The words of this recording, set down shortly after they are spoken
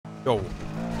Yo,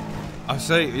 I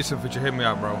say, listen, Fisher, hear me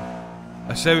out, bro.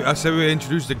 I say we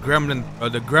introduce the Gremlin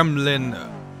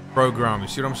program. You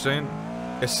see what I'm saying?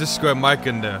 It's Cisco and Mike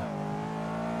in there,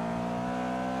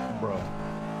 bro.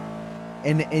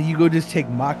 And you go just take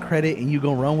my credit and you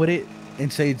go run with it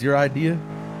and say it's your idea.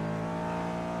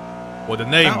 Well, the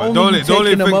name, the only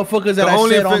thing, motherfuckers that I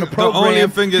said on the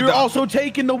program, you're also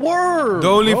taking the word. The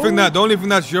only thing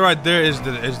that's your idea is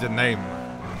the name.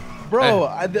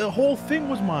 Bro, the whole thing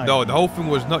was mine. No, the whole thing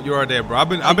was not your idea, bro. I've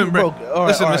been broke.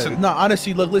 Listen. No,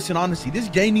 honestly, look, listen, honestly, this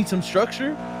game needs some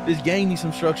structure.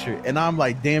 And I'm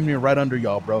like damn near right under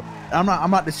y'all, bro. I'm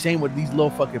not the same with these little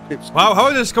fucking pips. How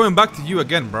is this coming back to you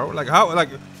again, bro? Like how, like,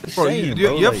 bro,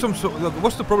 you have some. Look,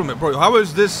 what's the problem, bro? How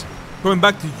is this coming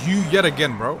back to you yet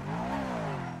again, bro?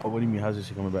 Oh, what do you mean? How's this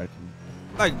coming back to me?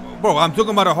 Like, bro, I'm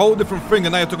talking about a whole different thing,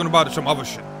 and now you're talking about some other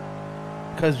shit.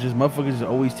 Because just motherfuckers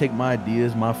always take my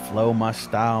ideas, my flow, my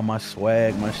style, my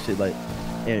swag, my shit, like,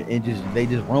 and they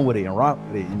just run with it and rock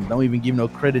with it and don't even give no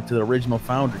credit to the original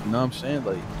founder. You know what I'm saying?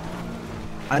 Like,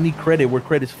 I need credit where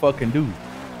credit's fucking due,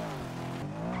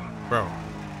 bro.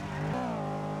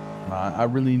 I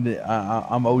really need.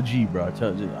 I'm OG, bro. I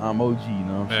tell you, I'm OG. You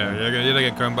know what I'm saying? You're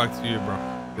gonna come back to you, bro.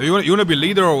 You wanna be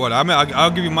leader or what? I mean,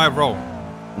 I'll give you my role.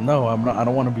 No, I'm not. I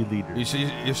don't want to be leader. You see,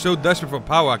 you're so desperate for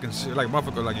power. I can see, like,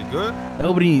 motherfucker, like, you good?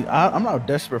 Nobody. I'm not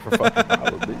desperate for fucking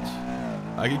power,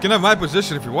 bitch. Like, you can have my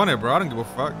position if you want it, bro. I don't give a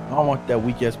fuck. I don't want that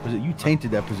weak ass position. You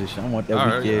tainted that position. I want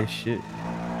that weak ass shit.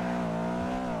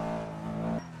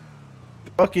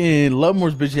 Fucking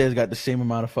Lovemore's bitch ass got the same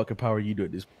amount of fucking power you do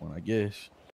at this point, I guess.